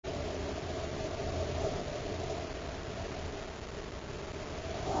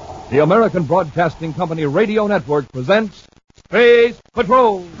The American Broadcasting Company Radio Network presents Space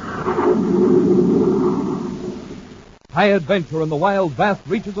Patrol. High adventure in the wild, vast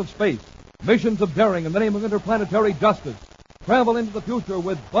reaches of space. Missions of daring in the name of interplanetary justice. Travel into the future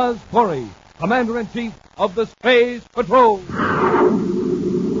with Buzz Corey, Commander-in-Chief of the Space Patrol.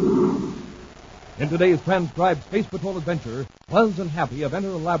 In today's transcribed Space Patrol adventure, Buzz and Happy have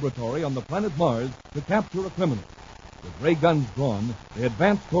entered a laboratory on the planet Mars to capture a criminal. With ray guns drawn, they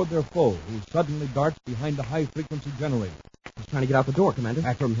advance toward their foe, who suddenly darts behind a high-frequency generator. He's trying to get out the door, Commander.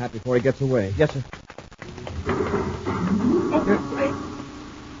 After him, Happy, before he gets away. Yes, sir.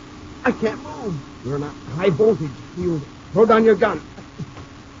 I can't move. You're in a high-voltage field. Throw down your gun.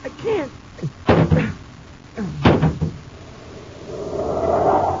 I can't.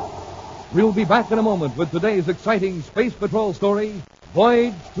 We'll be back in a moment with today's exciting Space Patrol story,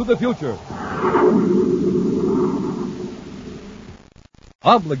 Voyage to the Future.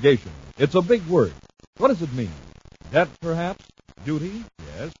 Obligation. It's a big word. What does it mean? Debt, perhaps? Duty?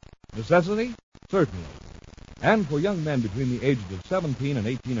 Yes. Necessity? Certainly. And for young men between the ages of 17 and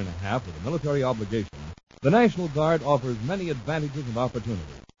 18 and a half with a military obligation, the National Guard offers many advantages and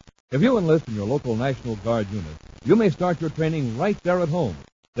opportunities. If you enlist in your local National Guard unit, you may start your training right there at home.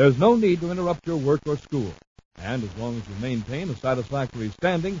 There's no need to interrupt your work or school. And as long as you maintain a satisfactory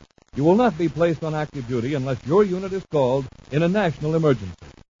standing, you will not be placed on active duty unless your unit is called in a national emergency.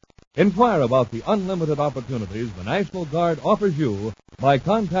 Inquire about the unlimited opportunities the National Guard offers you by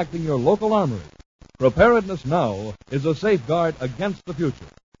contacting your local armory. Preparedness now is a safeguard against the future.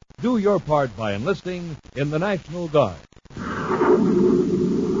 Do your part by enlisting in the National Guard.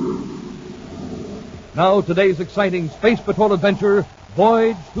 Now, today's exciting Space Patrol adventure,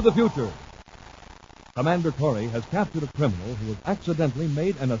 Voyage to the Future. Commander Corey has captured a criminal who has accidentally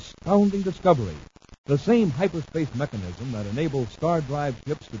made an astounding discovery. The same hyperspace mechanism that enables star drive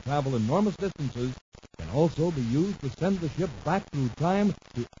ships to travel enormous distances can also be used to send the ship back through time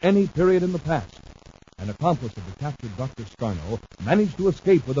to any period in the past. An accomplice of the captured Dr. Scarno managed to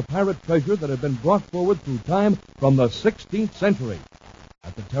escape with a pirate treasure that had been brought forward through time from the 16th century.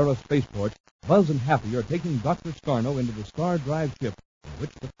 At the Terra spaceport, Buzz and Happy are taking Dr. Scarno into the star drive ship in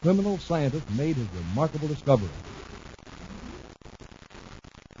which the criminal scientist made his remarkable discovery.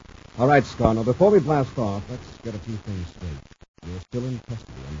 All right, Scarno, before we blast off, let's get a few things straight. You're still in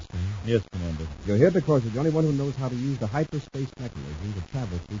custody, understand? Yes, Commander. You're here because you're the only one who knows how to use the hyperspace mechanism to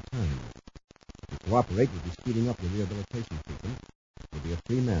travel through time. If you cooperate, we'll be speeding up your rehabilitation treatment. You'll be a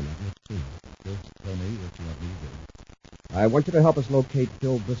free man that much sooner. Just tell me what you want me to do. I want you to help us locate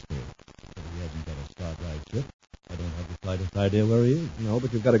Phil Bristol. But he hasn't got a star drive ship. I don't have the slightest idea where he is. No,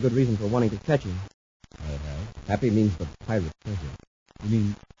 but you've got a good reason for wanting to catch him. I have. Happy means the pirate treasure. You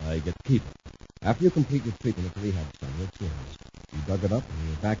mean I get to keep it? After you complete your treatment at the rehab center, it's yours. You dug it up and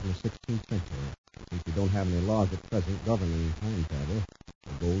you're back in the 16th century. Since you don't have any laws at present governing time travel,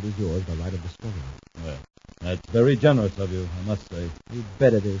 the gold is yours by right of discovery. Well, that's very generous of you, I must say. You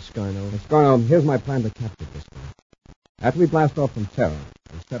bet it is, Scarno. Scarno, here's my plan to capture Bristol. After we blast off from Terra,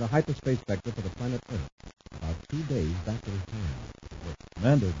 we'll set a hyperspace vector for the planet Earth. About 2 days back in time. But,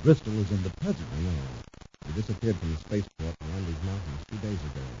 Commander, Bristol is in the present. I know. You disappeared from the spaceport around these mountains 2 days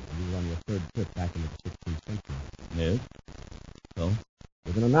ago. You were on your third trip back into the 16th century. Yes? So?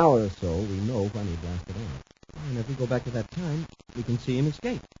 Within an hour or so, we know when he blasted off. And if we go back to that time, we can see him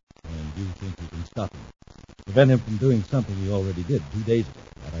escape. And you think you can stop him? Prevent him from doing something he already did 2 days ago?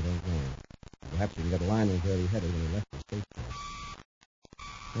 That I don't know. Perhaps you can get a line on where he headed when he left the spaceport.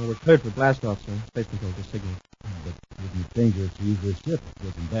 Well, we're cleared for blast-off, sir. Space Control just signaled. But it would be dangerous to use this ship. It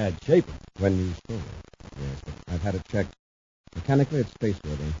was in bad shape. When you stole it. Yes, but I've had it checked. Mechanically, it's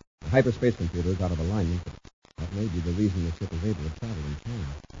spaceworthy. The hyperspace computer is out of alignment, but that may be the reason the ship is able to travel in time.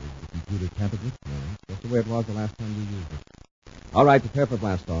 Is the computer tampered with? No, it's just the way it was the last time you used it. All right, prepare for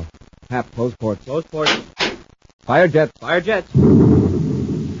blast-off. Hap, close ports. Close ports. Fire jets. Fire jets.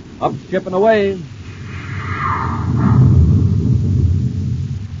 Up ship and away.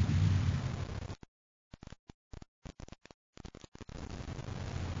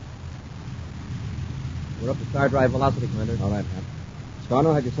 We're up to star drive velocity, Commander. All right, Hap.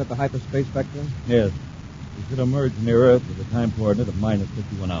 Scarno, have you set the hyperspace vector? Yes. We should emerge near Earth with a time coordinate of minus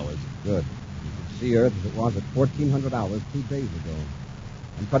 51 hours. Good. You can see Earth as it was at 1400 hours 2 days ago.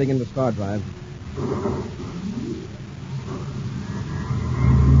 I'm cutting into star drive.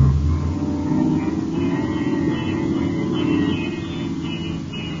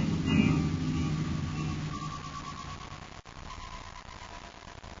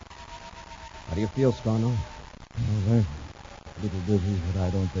 How do you feel, Scarno? Well, a little dizzy, but I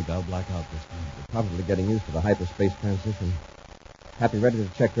don't think I'll black out this time. You're probably getting used to the hyperspace transition. Happy, ready to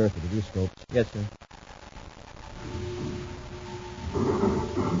check Earth with the view scopes. Yes, sir.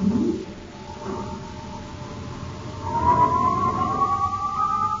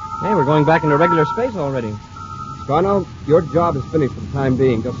 Hey, we're going back into regular space already. Scarno, your job is finished for the time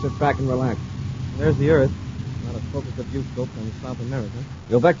being. Just sit back and relax. There's the Earth. Now let's focus the view scopes on South America.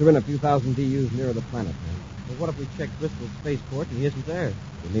 You'll vector in a few thousand DUs nearer the planet, man. But what if we check Bristol's spaceport and he isn't there?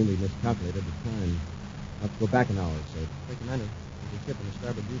 You mean we miscalculated the time. Let's go back an hour or so. Take a minute. There's a ship in the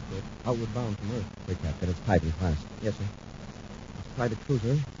starboard view scope, outward bound from Earth. Quick, Cap, get its type and class. Yes, sir. It's a private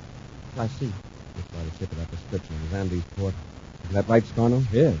cruiser, Class C. Just try to ship it that description. Zandy's port. Is that right, Scarno?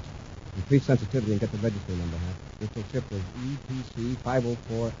 Yes. Increase sensitivity and get the registry number, Hap. Bristol ship was ETC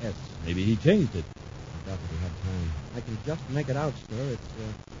 504S. Maybe he changed it. I doubt that we had time. I can just make it out, sir. It's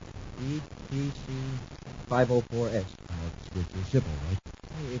ETC 504S. It's Bristol ship, all right.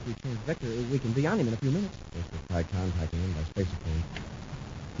 Hey, if we change vector, we can be on him in a few minutes. First, we'll try contacting him by spaceplane.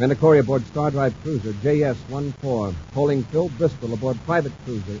 Commander Corey aboard Star Drive cruiser JS-14, polling Phil Bristol aboard private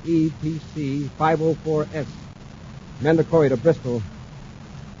cruiser ETC 504S. Commander Corey to Bristol.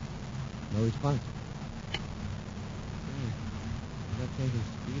 No response. Is that changing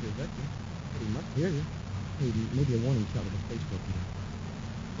speed or vector? But he must hear you. Hey, maybe a warning shot of the spaceship.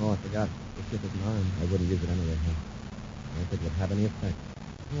 Oh, I forgot. The ship isn't armed. I wouldn't use it anyway, huh? I don't think it would have any effect.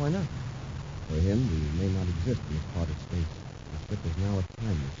 Why not? For him, we may not exist in this part of space. The ship is now a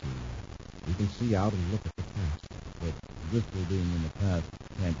time machine. We can see out and look at the past. But Bristol being in the past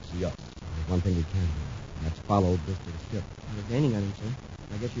can't see us. There's one thing we can do, and that's follow Bristol's ship. We're gaining on him, sir.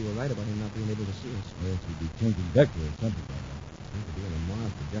 I guess you were right about him not being able to see us. Yes, he'd be changing vector or something like that. Seems to be on a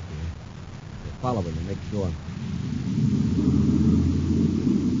Mars trajectory. We'll follow him and make sure.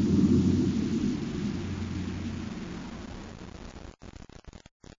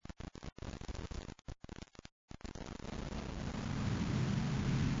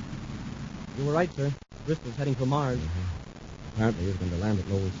 You were right, sir. Bristol's heading for Mars. Apparently, he's going to land at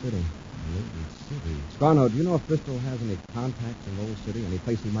Lowell City. Lowell City. Scarno, do you know if Bristol has any contacts in Lowell City? Any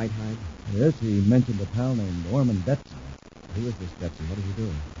place he might hide? Yes, he mentioned a pal named Orman Betson. Who is this Betson? What does he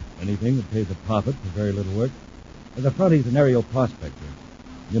do? Anything that pays a profit for very little work. As a front, he's an aerial prospector.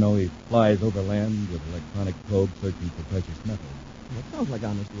 You know, he flies over land with electronic probes searching for precious metals. That sounds like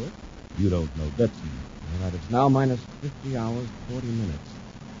honest work. You don't know Betson. All right, it's now minus 50 hours, 40 minutes.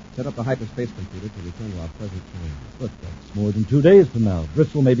 Set up the hyperspace computer to return to our present time. But that's more than 2 days from now.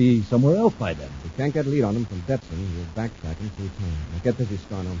 Bristol may be somewhere else by then. We can't get a lead on him from Betson. We'll backtrack him through time. Now get busy,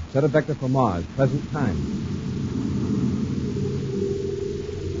 Scarno. Set a vector for Mars, present time.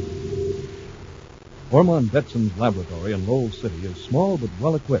 Orman Betson's laboratory in Lowell City is small but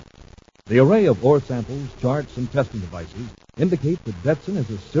well equipped. The array of ore samples, charts, and testing devices indicate that Betson is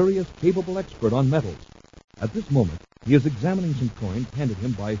a serious, capable expert on metals. At this moment, he is examining some coins handed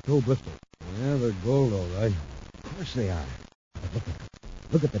him by Phil Bristol. Yeah, they're gold, all right. Of course they are. But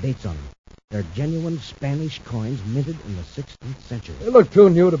look at the dates on them. They're genuine Spanish coins minted in the 16th century. They look too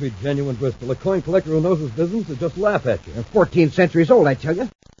new to be genuine, Bristol. A coin collector who knows his business will just laugh at you. They're 14 centuries old, I tell you.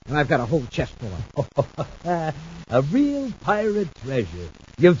 And I've got a whole chest full of them. A real pirate treasure.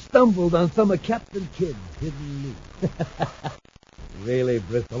 You've stumbled on some of Captain Kidd's hidden loot. Really,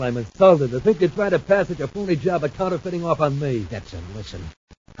 Bristol, I'm insulted to think you try to pass such a phony job of counterfeiting off on me. Betson, listen.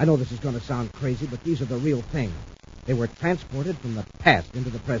 I know this is going to sound crazy, but these are the real thing. They were transported from the past into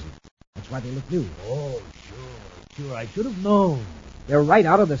the present. That's why they look new. Oh, sure. I should have known. They're right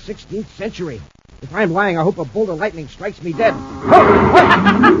out of the 16th century. If I'm lying, I hope a bolt of lightning strikes me dead.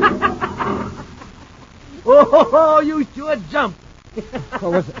 Oh, you sure jumped.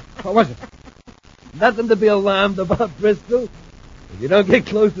 What was it? Nothing to be alarmed about, Bristol. If you don't get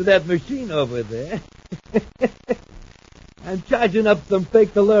close to that machine over there, I'm charging up some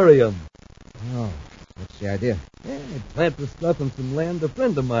fake tellurium. Oh, what's the idea? Yeah, plant the stuff on some land a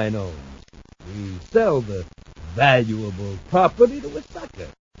friend of mine owns. We sell the valuable property to a sucker.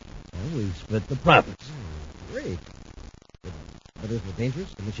 And we split the profits. Great. But isn't it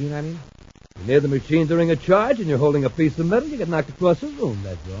dangerous? The machine, I mean? You're near the machine during a charge and you're holding a piece of metal, you get knocked across the room,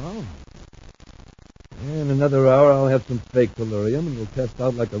 that's all. In another hour, I'll have some fake tellurium, and we'll test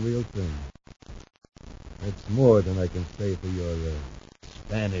out like a real thing. That's more than I can say for your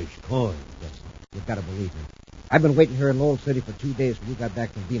Spanish coins. You've got to believe me. I've been waiting here in Lowell City for 2 days when we got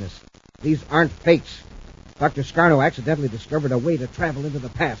back from Venus. These aren't fakes. Dr. Scarno accidentally discovered a way to travel into the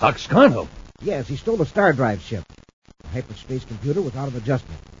past. Doc Scarno? Yes, he stole a Star Drive ship. The hyperspace computer was out of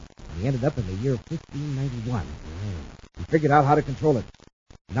adjustment. And he ended up in the year 1591. He figured out how to control it.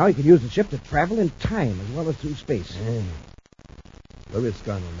 Now he can use the ship to travel in time as well as through space. Where is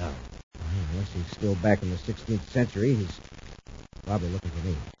Scarno now? Unless he's still back in the 16th century, Probably looking for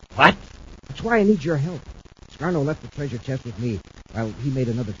me. What? That's why I need your help. Scarno left the treasure chest with me while he made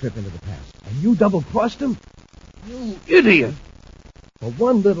another trip into the past. And you double-crossed him? You idiot! For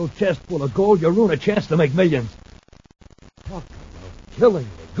one little chest full of gold, you ruin a chance to make millions. Talk about killing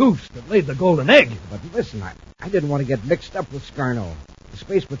the goose that laid the golden egg. But listen, I didn't want to get mixed up with Scarno. The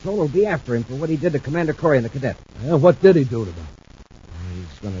Space Patrol will be after him for what he did to Commander Corey and the cadet. Well, what did he do to them?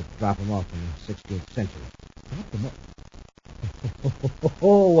 He's going to drop him off in the 16th century. Drop them off?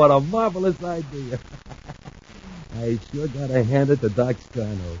 Oh, what a marvelous idea. I sure gotta hand it to Doc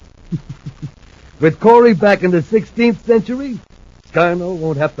Scarno. With Corey back in the 16th century, Scarno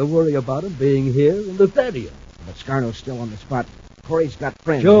won't have to worry about him being here in the 30th. But Scarno's still on the spot. Corey's got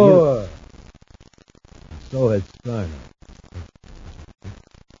friends. Sure. So has Scarno. Go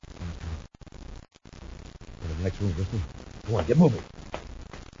to the next room, Bristol. Come on, get moving.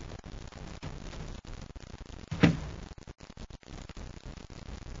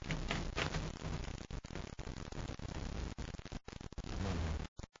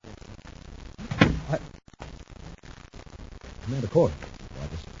 Commander Corey.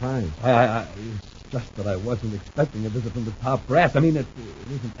 What a surprise. It's just that I wasn't expecting a visit from the top brass. I mean, it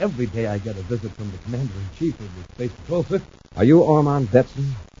isn't every day I get a visit from the Commander-in-Chief of the Space Patrol, sir. Are you Ormond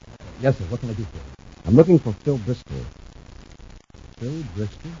Detson? Yes, sir. What can I do for you? I'm looking for Phil Bristol. Phil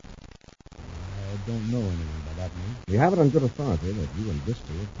Bristol? I don't know anyone by that name. We have it on good authority that you and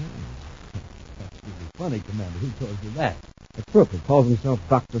Bristol are pals. That's really funny, Commander. Who told you that? A crook who calls himself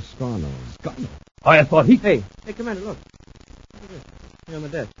Dr. Scarno. Scarno? I thought he... Hey, Commander, look. Look at this. Here on the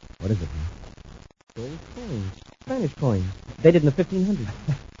desk. What is it? Gold coins. Spanish coins. Dated in the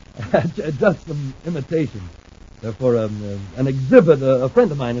 1500s. Just some imitations. They're for an exhibit a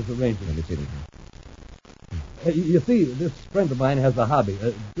friend of mine is arranging. Let me see them. You see, this friend of mine has a hobby,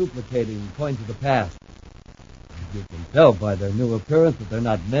 duplicating coins of the past. You can tell by their new appearance that they're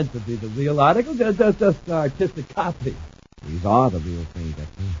not meant to be the real article. They're just artistic copies. These are the real thing,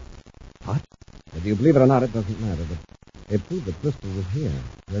 Detson. What? Whether you believe it or not, it doesn't matter, but they prove that Bristol was here.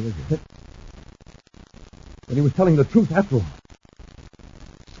 Where is it? But he was telling the truth after all.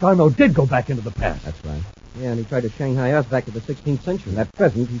 Scarno did go back into the past. That's right. Yeah, and he tried to Shanghai us back to the 16th century. At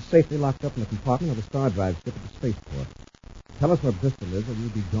present, he's safely locked up in the compartment of the Star Drive ship at the spaceport. Tell us where Bristol is, or you'll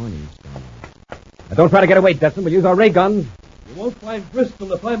be joining Scarno. Now, don't try to get away, Detson. We'll use our ray guns. You won't find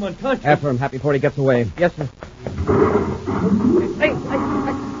Bristol if I'm unconscious. After him, Happy, before he gets away. Yes, sir. Hey,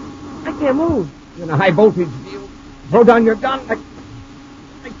 I can't move. You're in a high voltage field. Throw down your gun.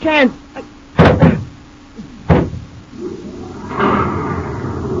 I can't.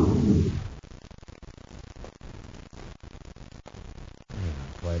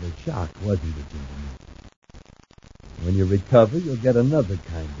 Quite a shock, wasn't it, gentlemen? When you recover, you'll get another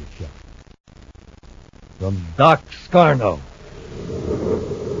kind of shock. From Doc Scarno.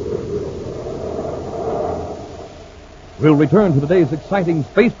 We'll return to today's exciting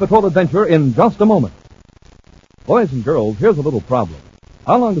Space Patrol adventure in just a moment. Boys and girls, here's a little problem.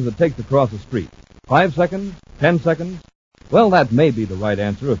 How long does it take to cross a street? 5 seconds? 10 seconds? Well, that may be the right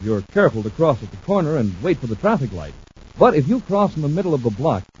answer if you're careful to cross at the corner and wait for the traffic light. But if you cross in the middle of the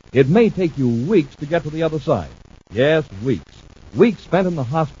block, it may take you weeks to get to the other side. Yes, weeks. Weeks spent in the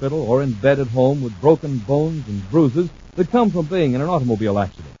hospital or in bed at home with broken bones and bruises that come from being in an automobile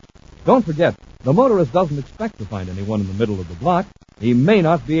accident. Don't forget, the motorist doesn't expect to find anyone in the middle of the block. He may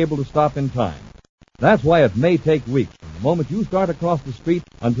not be able to stop in time. That's why it may take weeks from the moment you start across the street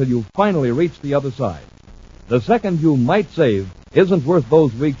until you finally reach the other side. The second you might save isn't worth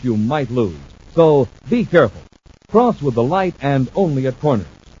those weeks you might lose. So be careful. Cross with the light and only at corners.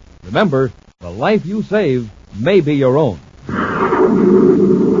 Remember, the life you save may be your own.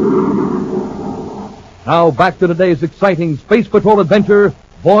 Now back to today's exciting Space Patrol adventure,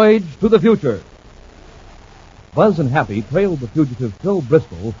 Voyage to the Future. Buzz and Happy trailed the fugitive Phil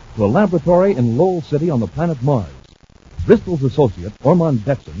Bristol to a laboratory in Lowell City on the planet Mars. Bristol's associate, Ormond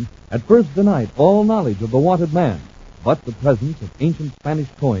Detson, at first denied all knowledge of the wanted man, but the presence of ancient Spanish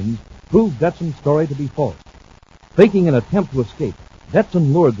coins proved Detson's story to be false. Faking an attempt to escape,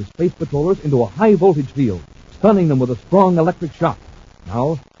 Detson lured the space patrollers into a high-voltage field, stunning them with a strong electric shock.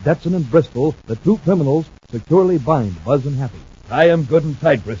 Now, Detson and Bristol, the two criminals, securely bind Buzz and Happy. Tie him good and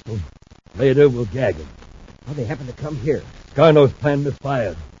tight, Bristol. Later, we'll gag him. How they happen to come here? Scarno's plan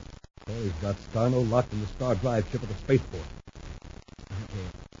misfired. Corey's got Scarno locked in the Star Drive ship at the spaceport. Okay,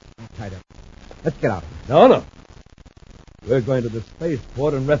 I'm tied up. Let's get out. No. We're going to the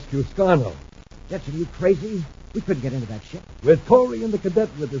spaceport and rescue Scarno. Detson, you crazy? We couldn't get into that ship. With Corey and the cadet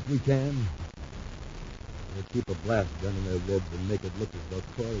with us, we can. We'll keep a blast gun in their ribs and make it look as though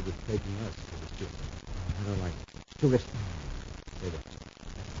Corey was taking us to the ship. I don't like it. It's too risky.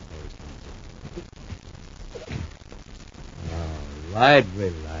 All right,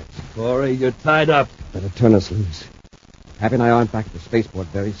 relax, Corey. You're tied up. Better turn us loose. Happy and I aren't back at the spaceport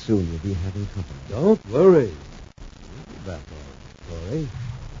very soon. You'll be having company. Don't worry. We'll be back all right, Corey.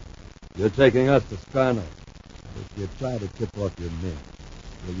 You're taking us to Scarno. If you try to tip off your men,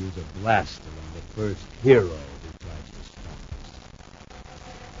 we'll use a blaster on the first hero who tries to stop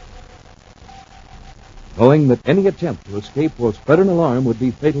us. Knowing that any attempt to escape or spread an alarm would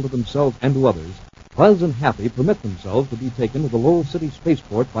be fatal to themselves and to others, Buzz and Happy permit themselves to be taken to the Lowell City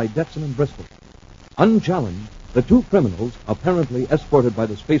spaceport by Detson and Bristol. Unchallenged, the two criminals, apparently escorted by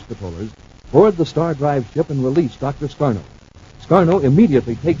the space patrollers, board the Star Drive ship and release Dr. Scarno. Scarno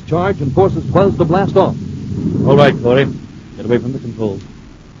immediately takes charge and forces Buzz to blast off. All right, Corey. Get away from the controls.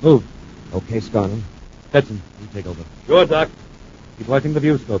 Move. Okay, Scarno. Detson, you take over. Sure, Doc. Keep watching the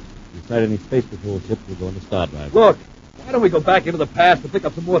viewscope. If you sight any space patrol ships, we'll go into Star Drive. Look, why don't we go back into the past to pick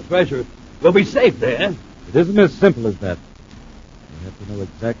up some more treasure? We'll be safe there. It isn't as simple as that. You have to know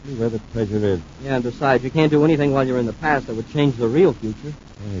exactly where the treasure is. Yeah, and besides, you can't do anything while you're in the past that would change the real future.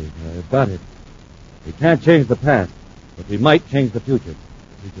 Hey, I've got it. We can't change the past, but we might change the future.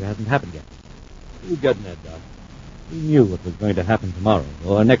 The future hasn't happened yet. What are you getting at, Doc? We knew what was going to happen tomorrow,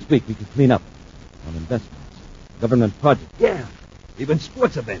 or next week we could clean up on investments, government projects. Yeah, even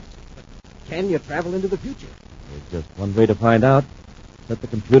sports events. Can you travel into the future? There's just one way to find out. Set the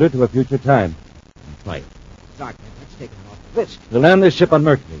computer to a future time and try it. Doc, that's taking an awful risk. We'll land this ship on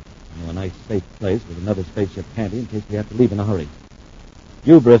Mercury. A nice, safe place with another spaceship handy in case we have to leave in a hurry.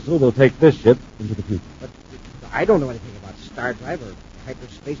 You, Bristol, will take this ship into the future. But I don't know anything about Star Drive or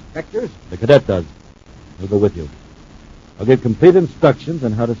hyperspace vectors. The cadet does. He'll go with you. I'll give complete instructions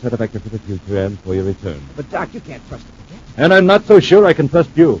on how to set a vector for the future and for your return. But, Doc, you can't trust the cadet. And I'm not so sure I can trust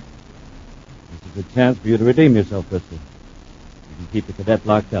you. This is a chance for you to redeem yourself, Bristol. You can keep the cadet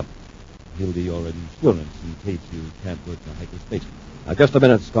locked up. He'll be your insurance in case you can't work the hyperspace. Now, just a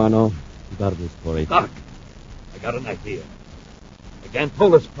minute, Scarno. Keep out of this, Corey. Doc, I got an idea. The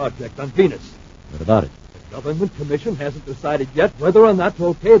Gantolis project on Venus. What about it? The government commission hasn't decided yet whether or not to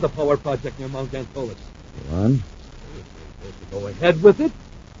okay the power project near Mount Gantolis. Go on. If they're supposed to go ahead with it,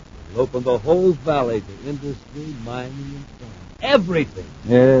 it'll open the whole valley to industry, mining, and so on. Everything.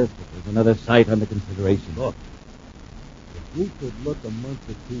 Yes, but there's another site under consideration. Look, if we could look a month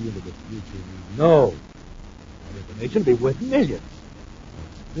or two into the future, we know that information will be worth millions.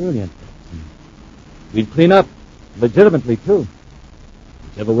 Brilliant. We'd clean up legitimately, too.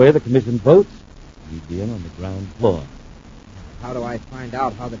 Whichever way the commission votes, we'd be in on the ground floor. How do I find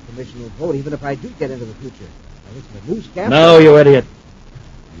out how the commission will vote, even if I do get into the future? Now, listen, the newscast... No, you idiot.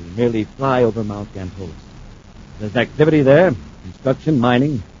 You merely fly over Mount Gantolis. There's activity there, construction,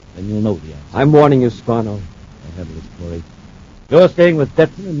 mining, then you'll know the answer. I'm warning you, Scarno. I'll handle this, Corey. You're staying with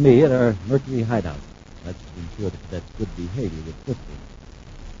Detson and me at our Mercury hideout. That's to ensure the cadet's good behavior with Bristol.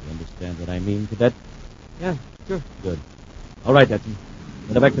 You understand what I mean, cadet? Yeah, sure. Good. All right, Detson.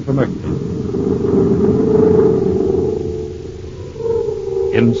 Get a vector for Mercury.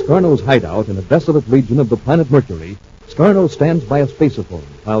 In Scarno's hideout in a desolate region of the planet Mercury, Scarno stands by a spaceophone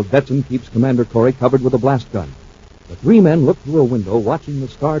while Detson keeps Commander Corey covered with a blast gun. The three men look through a window watching the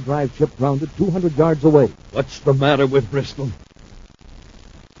Star Drive ship grounded 200 yards away. What's the matter with Bristol?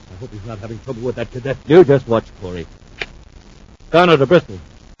 I hope he's not having trouble with that cadet. You just watch, Corey. Scarno to Bristol.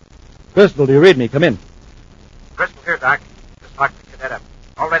 Bristol, do you read me? Come in. Bristol here, Doc. Just locked the cadet up.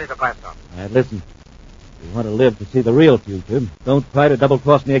 All ready to blast off. All right, listen. If you want to live to see the real future, don't try to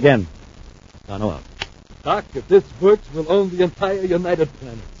double-cross me again. Scarno out. Doc, if this works, we'll own the entire United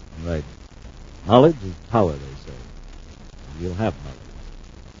Planets. Right. Knowledge is power, they say. And you'll have knowledge.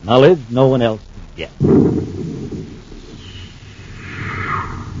 Knowledge no one else can get.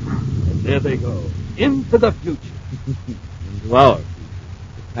 And there they go. Into the future. Into our future.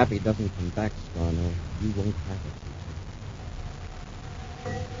 If Happy doesn't come back, Scarno, you won't have it.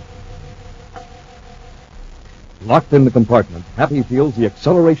 Locked in the compartment, Happy feels the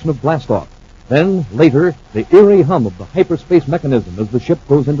acceleration of blastoff. Then, later, the eerie hum of the hyperspace mechanism as the ship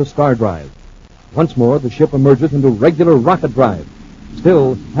goes into Star Drive. Once more, the ship emerges into regular rocket drive.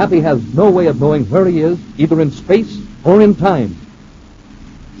 Still, Happy has no way of knowing where he is, either in space or in time.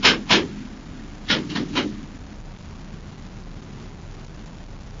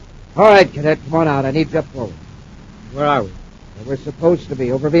 All right, cadet, come on out. I need you up forward. Where are we? Where we're supposed to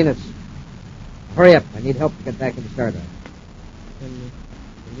be, over Venus. Hurry up. I need help to get back into Star Drive. And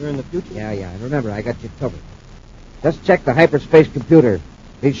you're in the future? Yeah. And remember, I got you covered. Just check the hyperspace computer.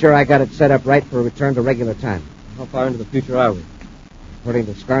 Be sure I got it set up right for a return to regular time. How far into the future are we? According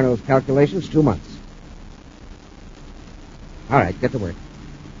to Scarno's calculations, 2 months. All right, get to work.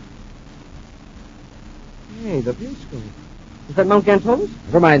 Hey, the view scope. Is that Mount Gantolis?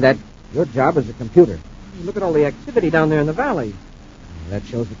 Never mind that. Your job is a computer. Hey, look at all the activity down there in the valley. That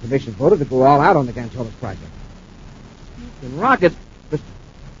shows the commission voted to go all out on the Gantolis project. And rockets.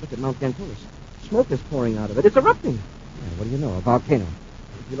 Look at Mount Gantolis. Smoke is pouring out of it. It's erupting. Yeah, what do you know? A volcano.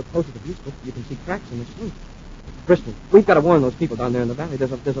 If you look close at the view scope, you can see cracks in the smoke. Bristol, we've got to warn those people down there in the valley.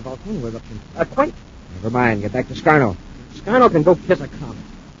 There's a volcano eruption. Quite. Never mind. Get back to Scarno. Scarno can go kiss a comet.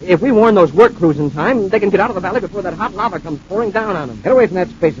 If we warn those work crews in time, they can get out of the valley before that hot lava comes pouring down on them. Get away from that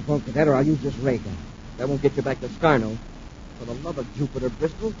spacephone, cadet, or I'll use this ray gun. That won't get you back to Scarno. For the love of Jupiter,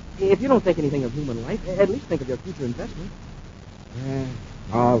 Bristol, if you don't think anything of human life, at least think of your future investment. Yeah.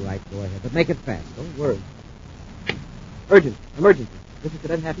 All right, go ahead. But make it fast. Don't worry. Urgent. Emergency. This is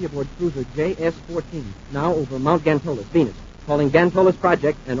Cadet Happy aboard cruiser JS-14, now over Mount Gantolis, Venus. Calling Gantolis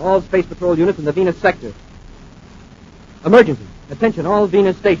Project and all Space Patrol units in the Venus sector. Emergency. Attention all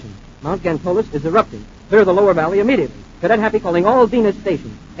Venus stations. Mount Gantolis is erupting. Clear the lower valley immediately. Cadet Happy calling all Venus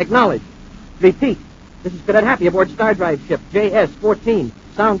stations. Acknowledge. Repeat. This is Cadet Happy aboard Star Drive ship JS-14.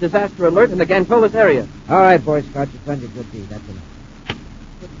 Sound disaster alert in the Gantolis area. All right, Boy Scouts, you've done your good deed. That's enough.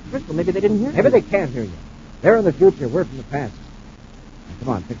 But, Bristol, maybe they didn't hear Maybe they can't hear you. They're in the future. We're from the past. Now, come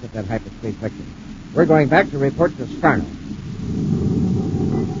on, fix up that hyperspace vector. We're going back to report to Scarno.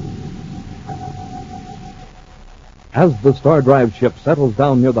 As the Star Drive ship settles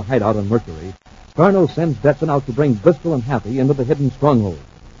down near the hideout on Mercury, Scarno sends Detson out to bring Bristol and Happy into the hidden stronghold.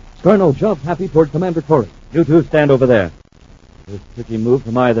 Scarno shoves Happy toward Commander Corey. You two stand over there. This tricky move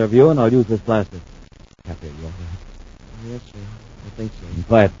from either of you, and I'll use this blaster. Happy, are you all right? Yes, sir. I think so. And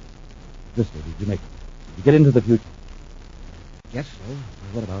quiet. Bristol, did you make it? Did you get into the future? Yes, so.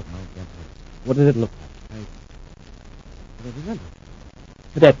 What about Mount Gantolis? What did it look like? I don't remember.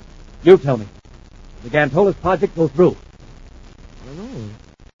 Cadet, you tell me. Did the Gantolis project go through? I don't know.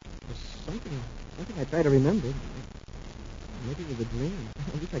 There's something I try to remember. Maybe it was a dream.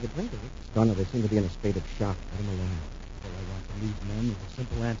 I wish I could think of it. Scarno, they seem to be in a state of shock. Let them alone. All I want to leave men with a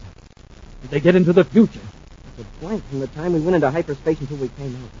simple answer. Did they get into the future? It's a blank from the time we went into hyperspace until we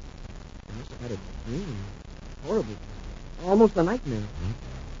came out. I must have had a dream. Horrible. Almost a nightmare.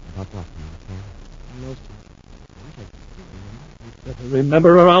 About what, now, No, sir. I wish I could remember. Better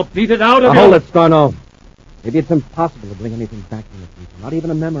remember or I'll beat it out of Hold it, Scarno. Maybe it's impossible to bring anything back from the future. Not even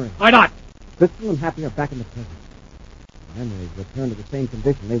a memory. Why not? Bristol and Happy are back in the present. Memories return to the same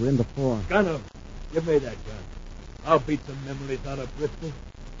condition they were in before. Scarno, give me that gun. I'll beat some memories out of Bristol.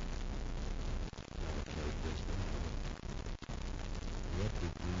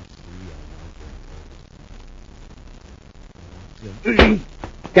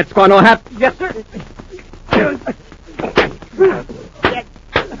 Get Scarno, Hap. Yes, sir.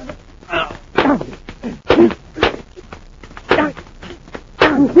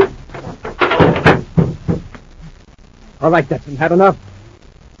 All right, Detson, had enough?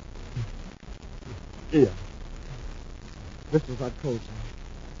 Yeah. Bristol's out cold, sir.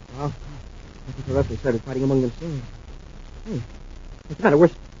 Well, I think the rest they started fighting among themselves. Hey, what's the matter?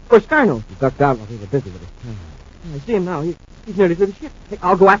 Where's Scarno? He ducked out while we were busy with his plan. I see him now. He's nearly to the ship. Hey,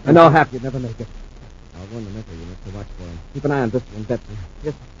 I'll go after him. No, Hap, you'd never make it. I'll warn the mental units to watch for him. Keep an eye on Bristol and Detson.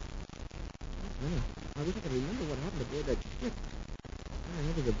 Yes, sir. I wish I could remember what happened aboard that ship. I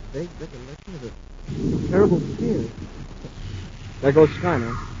have a vague recollection of a terrible fear. There goes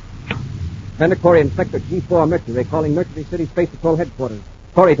Scarno. Commander Corey and Sector G4 Mercury calling Mercury City Space Patrol Headquarters.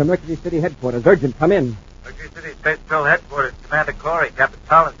 Corey to Mercury City Headquarters. Urgent, come in. Mercury City Space Patrol Headquarters. Commander Corey. Captain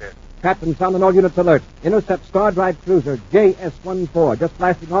Collins here. Captain, sound on all units alert. Intercept Star Drive cruiser JS-14, just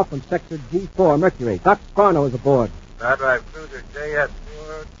blasting off from Sector G4 Mercury. Doc Scarno is aboard. Star Drive Cruiser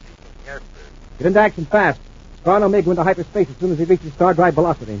JS-4. Yes, sir. Get into action fast. Scarno may go into hyperspace as soon as he reaches Star Drive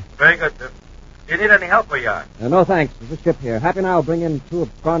velocity. Very good, sir. Do you need any help where you are? No, thanks. There's a ship here. Happy and I'll bring in 2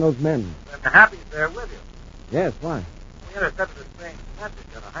 of Scarno's men. And the Happy's there with you. Yes, why? We intercepted a strange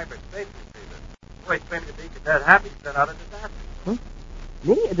message on a hyperspace receiver. Voice claimed to be Cadet Happy sent out a disaster.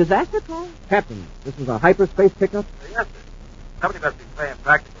 Me? A disaster call? Captain, this was a hyperspace pickup? Yes, sir. Somebody must be playing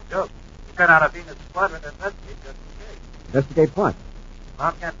practical jokes. We sent out a Venus squadron to investigate just in case. Investigate what?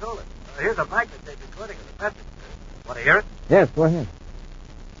 Mount Gantolis. Here's a microtape recording of the message, sir. Want to hear it? Yes, go ahead.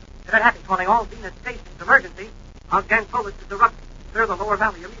 Cadet Happy calling all Venus stations. Emergency. Mount Gantolis is erupting. Clear the lower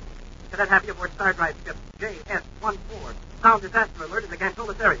valley immediately. Cadet Happy aboard Star Drive ship JS-14. Sound disaster alert in the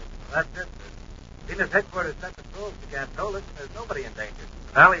Gantolis area. Well, that's it, sir. Venus headquarters sent patrols to Gantolis. There's nobody in danger.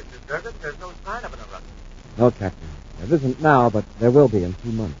 The valley's deserted. There's no sign of an eruption. No, Captain. There isn't now, but there will be in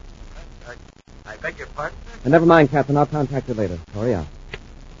 2 months. I beg your pardon, sir? And never mind, Captain. I'll contact you later. Corey out.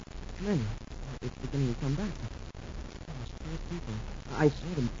 Commander, it's beginning to come back. people. I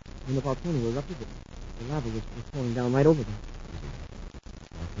saw them when the volcano erupted. The lava was pouring down right over them.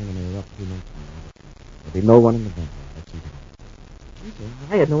 Volcano may erupt 2 months from now. There'll be no one in the bunker. Let's see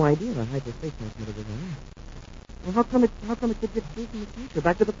that. I had no idea a hyperspace transmitter was on. Well, how come it could get through from the future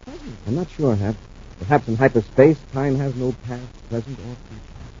back to the present? I'm not sure, Hap. Perhaps in hyperspace, time has no past, present, or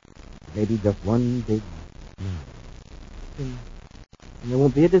future. Maybe just one big now. And there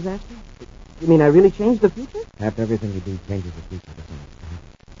won't be a disaster? You mean I really changed the future? Hap, everything we do changes the future to some extent.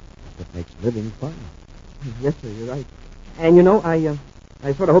 That's what makes living fun. Yes, sir, you're right. And you know, I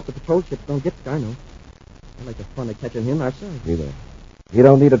sort of hope the patrol ships don't get Scarno. I like the fun of catching him ourselves. We will. You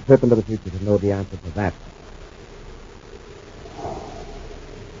don't need a trip into the future to know the answer to that.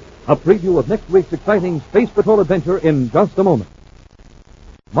 A preview of next week's exciting Space Patrol adventure in just a moment.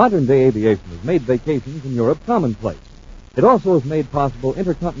 Modern-day aviation has made vacations in Europe commonplace. It also has made possible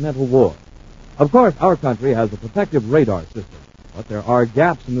intercontinental war. Of course, our country has a protective radar system, but there are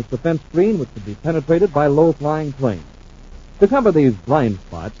gaps in this defense screen which can be penetrated by low-flying planes. To cover these blind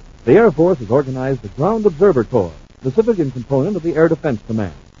spots, the Air Force has organized the Ground Observer Corps, the civilian component of the Air Defense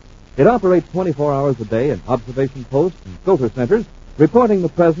Command. It operates 24 hours a day in observation posts and filter centers, reporting the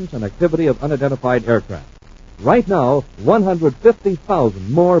presence and activity of unidentified aircraft. Right now,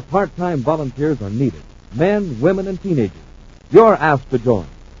 150,000 more part-time volunteers are needed, men, women, and teenagers. You're asked to join.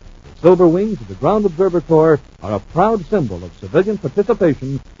 The Silver Wings of the Ground Observer Corps are a proud symbol of civilian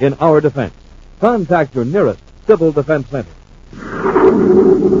participation in our defense. Contact your nearest Civil Defense Center.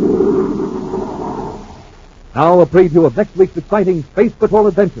 Now a preview of next week's exciting Space Patrol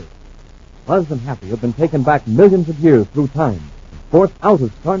adventure. Buzz and Happy have been taken back millions of years through time, forced out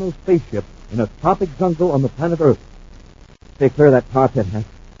of Scarno's spaceship in a tropic jungle on the planet Earth. Stay clear of that tar pit, Hap.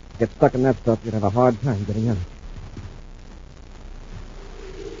 Get stuck in that stuff, you'd have a hard time getting out.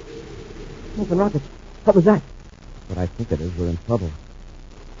 Smoking rockets. What was that? What I think it is, we're in trouble.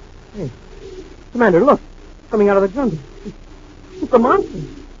 Hey, Commander, look. Coming out of the jungle. It's a monster.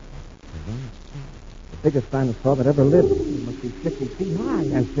 The biggest dinosaur that ever lived. It must be 50 feet high.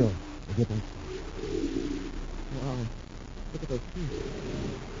 And still, Wow. Look at those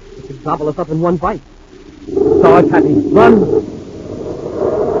teeth. It could gobble us up in one bite. Sarge, Happy, run!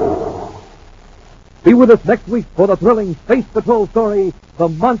 Be with us next week for the thrilling Space Patrol story, The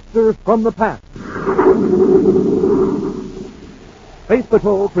Monster from the Past. Space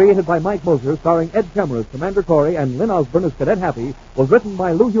Patrol, created by Mike Moser, starring Ed Kemmer as Commander Corey and Lynn Osborne as Cadet Happy, was written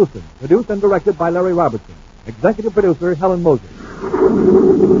by Lou Houston, produced and directed by Larry Robertson, executive producer Helen Moser.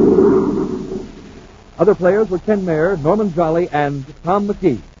 Other players were Ken Mayer, Norman Jolly, and Tom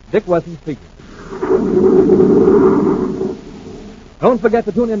McKee. Dick Wesson speaking. Don't forget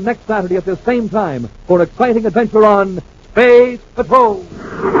to tune in next Saturday at this same time for exciting adventure on Space Patrol.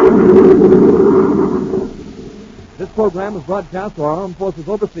 This program is broadcast to our armed forces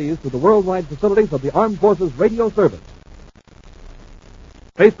overseas through the worldwide facilities of the Armed Forces Radio Service.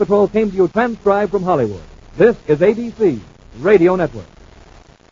 Space Patrol came to you transcribed from Hollywood. This is ABC Radio Network.